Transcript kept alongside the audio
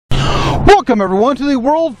Welcome everyone to the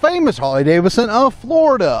world famous Harley-Davidson of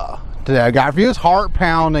Florida. Today I got for you this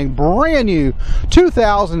heart-pounding brand new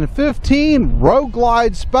 2015 Road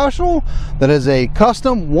Glide Special that is a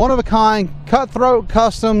custom, one-of-a-kind, cutthroat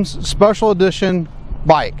customs special edition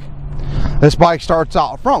bike. This bike starts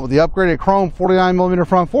out front with the upgraded chrome 49mm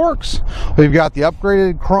front forks. We've got the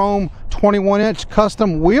upgraded chrome 21-inch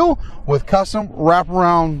custom wheel with custom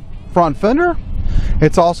wraparound front fender.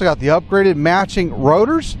 It's also got the upgraded matching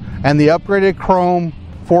rotors and the upgraded chrome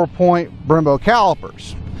 4-point Brembo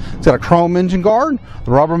calipers. It's got a chrome engine guard,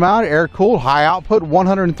 the rubber mounted, air cooled, high output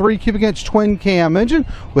 103 cubic inch twin cam engine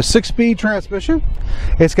with 6-speed transmission.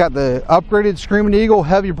 It's got the upgraded Screaming Eagle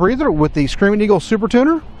heavy breather with the Screaming Eagle super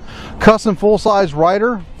tuner, custom full-size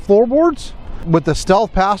rider floorboards with the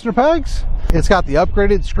stealth passenger pegs. It's got the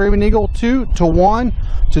upgraded Screaming Eagle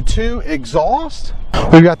 2-to-1-to-2 exhaust.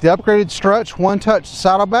 We've got the upgraded stretch one-touch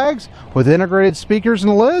saddlebags with integrated speakers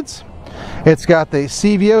and lids. It's got the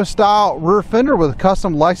CVO style rear fender with a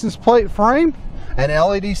custom license plate frame and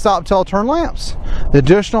LED stop tell turn lamps. The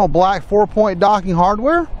additional black 4-point docking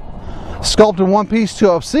hardware, sculpted one-piece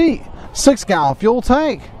 2-up seat, 6-gallon fuel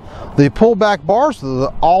tank, the pullback bars with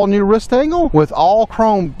the all-new wrist angle with all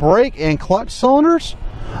chrome brake and clutch cylinders,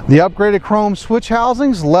 the upgraded chrome switch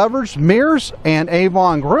housings, levers, mirrors, and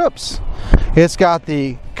Avon grips. It's got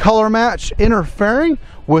the color match inner fairing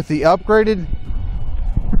with the upgraded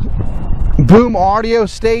Boom Audio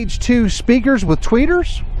Stage 2 speakers with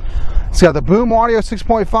tweeters. It's got the Boom Audio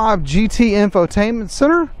 6.5 GT infotainment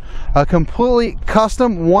center, a completely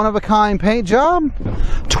custom one-of-a-kind paint job,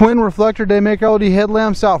 twin reflector day make LED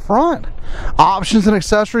headlamps out front. Options and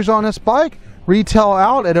accessories on this bike retail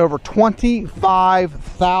out at over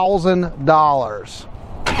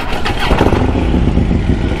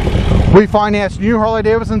 $25,000. We finance new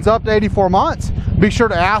Harley-Davidsons up to 84 months. Be sure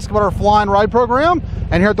to ask about our fly and ride program.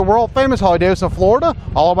 And here at the world famous Harley-Davidson of Florida,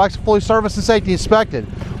 all our bikes are fully serviced and safety inspected.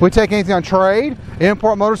 We take anything on trade,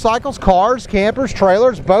 import motorcycles, cars, campers,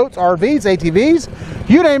 trailers, boats, RVs, ATVs.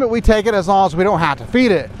 You name it, we take it as long as we don't have to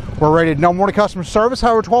feed it. We're rated #1 customer service,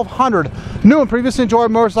 however 1,200 new and previously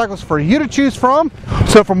enjoyed motorcycles for you to choose from.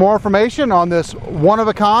 So for more information on this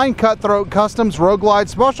one-of-a-kind cutthroat customs Road Glide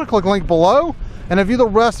Special, click the link below. And to view the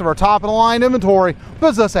rest of our top-of-the-line inventory,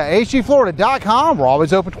 visit us at hgflorida.com. We're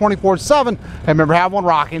always open 24/7. And remember, have one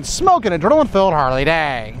rocking, smoking, adrenaline-filled Harley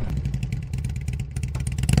day.